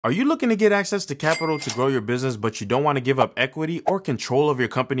Are you looking to get access to capital to grow your business, but you don't want to give up equity or control of your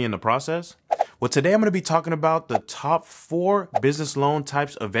company in the process? Well, today I'm going to be talking about the top 4 business loan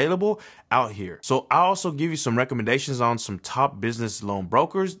types available out here. So I'll also give you some recommendations on some top business loan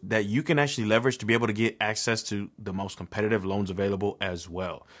brokers that you can actually leverage to be able to get access to the most competitive loans available as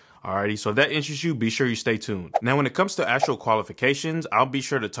well. Alrighty, so if that interests you, be sure you stay tuned. Now, when it comes to actual qualifications, I'll be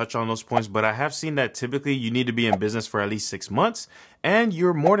sure to touch on those points, but I have seen that typically you need to be in business for at least 6 months, and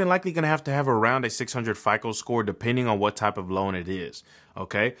you're more than likely going to have around a 600 FICO score depending on what type of loan it is.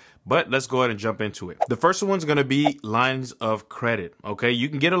 Okay, but let's go ahead and jump into it. The first one's going to be lines of credit. Okay, you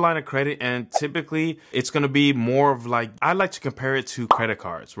can get a line of credit and typically it's going to be more of like, I like to compare it to credit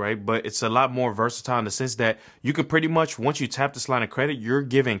cards, right? But it's a lot more versatile in the sense that you can pretty much, once you tap this line of credit, you're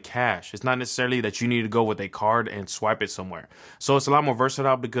given cash. It's not necessarily that you need to go with a card and swipe it somewhere. So it's a lot more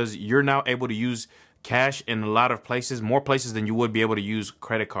versatile because you're now able to use cash in a lot of places, more places than you would be able to use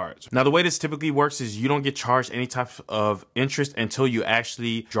credit cards. Now, the way this typically works is you don't get charged any type of interest until you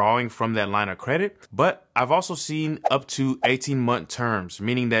actually drawing from that line of credit. But I've also seen up to 18-month terms,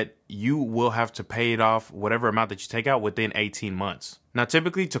 meaning that you will have to pay it off whatever amount that you take out within 18 months. Now,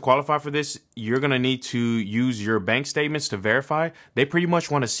 typically to qualify for this, you're going to need to use your bank statements to verify. They pretty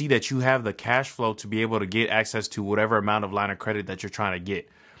much want to see that you have the cash flow to be able to get access to whatever amount of line of credit that you're trying to get.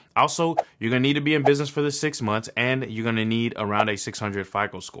 Also, you're going to need to be in business for the 6 months and you're going to need around a 600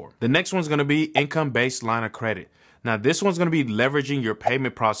 FICO score. The next one's going to be income-based line of credit. Now, this one's going to be leveraging your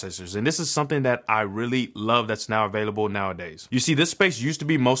payment processors. And this is something that I really love that's now available nowadays. You see, this space used to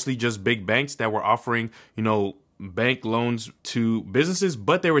be mostly just big banks that were offering, bank loans to businesses,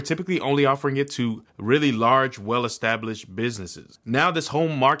 but they were typically only offering it to really large, well-established businesses. Now this whole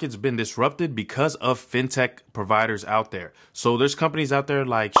market's been disrupted because of fintech providers out there. So there's companies out there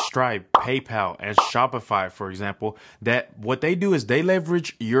like Stripe, PayPal, and Shopify, for example, that what they do is they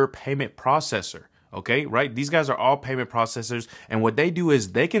leverage your payment processor. Okay, right? These guys are all payment processors. And what they do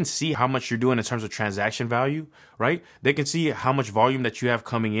is they can see how much you're doing in terms of transaction value, right? They can see how much volume that you have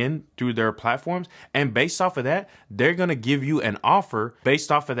coming in through their platforms. And based off of that, they're going to give you an offer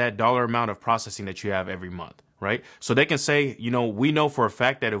based off of that dollar amount of processing that you have every month, right? So they can say, we know for a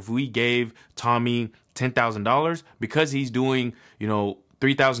fact that if we gave Tommy $10,000 because he's doing,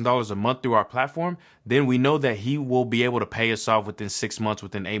 $3,000 a month through our platform, then we know that he will be able to pay us off within 6 months,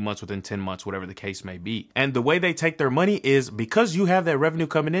 within 8 months, within 10 months, whatever the case may be. And the way they take their money is because you have that revenue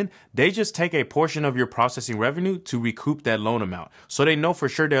coming in, they just take a portion of your processing revenue to recoup that loan amount. So they know for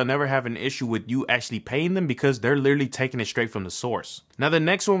sure they'll never have an issue with you actually paying them because they're literally taking it straight from the source. Now, the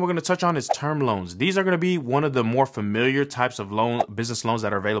next one we're going to touch on is term loans. These are going to be one of the more familiar types of business loans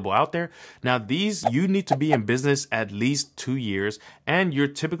that are available out there. Now, these, you need to be in business at least 2 years, and you're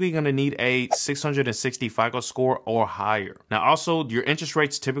typically going to need a 660 FICO score or higher. Now, also, your interest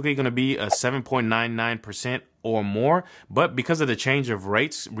rate's typically going to be a 7.99% or more, but because of the change of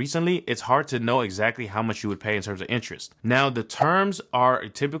rates recently, it's hard to know exactly how much you would pay in terms of interest. Now, the terms are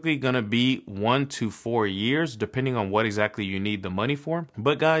typically going to be 1 to 4 years, depending on what exactly you need the money for.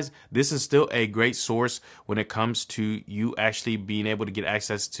 But guys, this is still a great source when it comes to you actually being able to get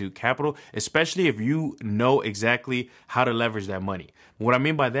access to capital, especially if you know exactly how to leverage that money. What I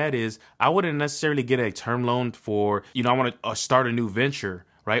mean by that is I wouldn't necessarily get a term loan for, I want to start a new venture,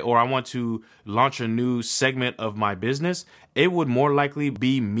 right? Or I want to launch a new segment of my business. It would more likely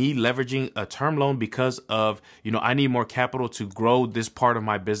be me leveraging a term loan because of, I need more capital to grow this part of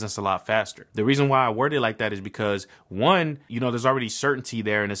my business a lot faster. The reason why I word it like that is because one, there's already certainty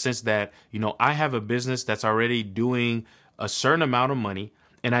there in the sense that, I have a business that's already doing a certain amount of money.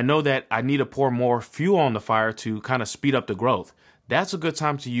 And I know that I need to pour more fuel on the fire to kind of speed up the growth. That's a good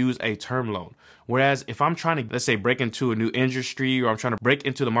time to use a term loan. Whereas if I'm trying to, let's say, break into a new industry or I'm trying to break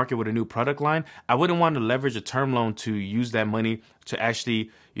into the market with a new product line, I wouldn't want to leverage a term loan to use that money to actually,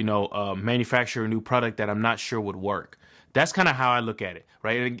 manufacture a new product that I'm not sure would work. That's kind of how I look at it,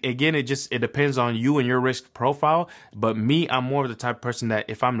 right? Again, it depends on you and your risk profile. But me, I'm more of the type of person that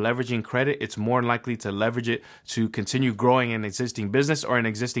if I'm leveraging credit, it's more likely to leverage it to continue growing an existing business or an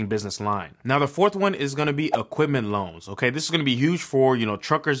existing business line. Now, the fourth one is going to be equipment loans. Okay, this is going to be huge for,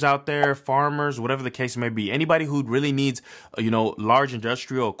 truckers out there, farmers, whatever the case may be. Anybody who really needs, large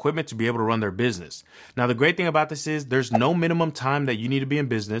industrial equipment to be able to run their business. Now, the great thing about this is there's no minimum time that you need to be in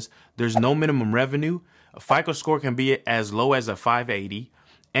business. There's no minimum revenue. A FICO score can be as low as a 580.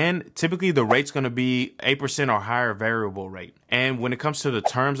 And typically the rate's going to be 8% or higher variable rate. And when it comes to the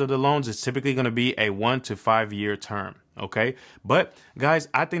terms of the loans, it's typically going to be a 1 to 5 year term. Okay. But guys,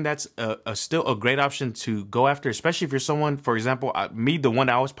 I think that's still a great option to go after, especially if you're someone, for example, the one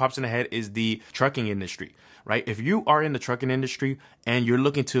that always pops in the head is the trucking industry, right? If you are in the trucking industry and you're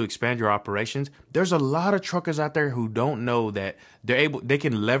looking to expand your operations, there's a lot of truckers out there who don't know that they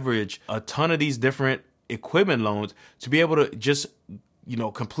can leverage a ton of these different equipment loans to be able to just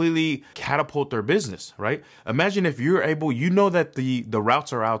completely catapult their business, right? Imagine if you're able, that the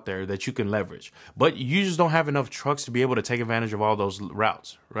routes are out there that you can leverage, but you just don't have enough trucks to be able to take advantage of all those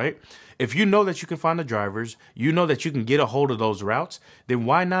routes, right? If you know that you can find the drivers, that you can get a hold of those routes, then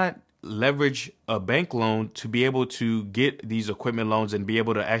why not leverage a bank loan to be able to get these equipment loans and be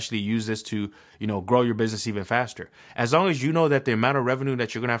able to actually use this to, grow your business even faster. As long as you know that the amount of revenue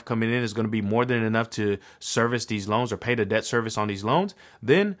that you're going to have coming in is going to be more than enough to service these loans or pay the debt service on these loans,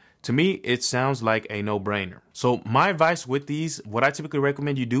 then to me, it sounds like a no-brainer. So my advice with these, what I typically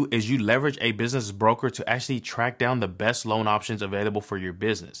recommend you do is you leverage a business broker to actually track down the best loan options available for your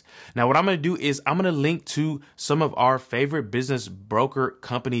business. Now, what I'm going to do is I'm going to link to some of our favorite business broker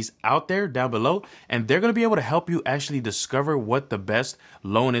companies out there down below, and they're going to be able to help you actually discover what the best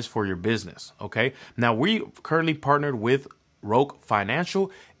loan is for your business. Okay. Now, we currently partnered with Roke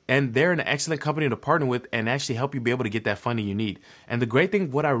Financial, and they're an excellent company to partner with and actually help you be able to get that funding you need. And the great thing,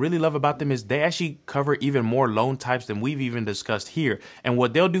 what I really love about them is they actually cover even more loan types than we've even discussed here. And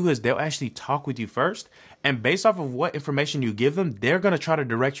what they'll do is they'll actually talk with you first. And based off of what information you give them, they're going to try to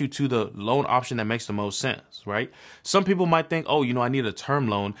direct you to the loan option that makes the most sense, right? Some people might think, oh, I need a term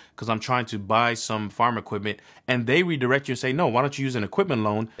loan because I'm trying to buy some farm equipment. And they redirect you and say, no, why don't you use an equipment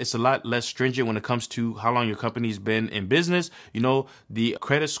loan? It's a lot less stringent when it comes to how long your company's been in business. The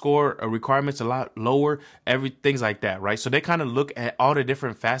credit score requirements a lot lower, things like that, right? So they kind of look at all the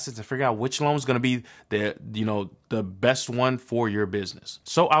different facets and figure out which loan is going to be the best one for your business.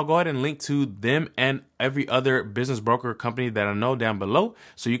 So I'll go ahead and link to them and every other business broker company that I know down below,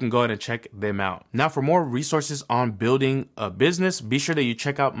 so you can go ahead and check them out. Now, for more resources on building a business, be sure that you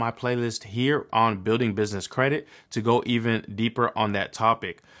check out my playlist here on building business credit to go even deeper on that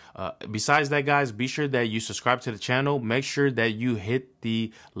topic. Besides that, guys, be sure that you subscribe to the channel. Make sure that you hit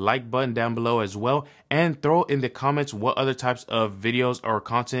the like button down below as well, and throw in the comments what other types of videos or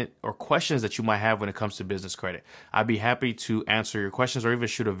content or questions that you might have when it comes to business credit. I'd be happy to answer your questions or even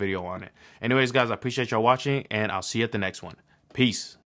shoot a video on it. Anyways, guys, I appreciate y'all watching, and I'll see you at the next one. Peace.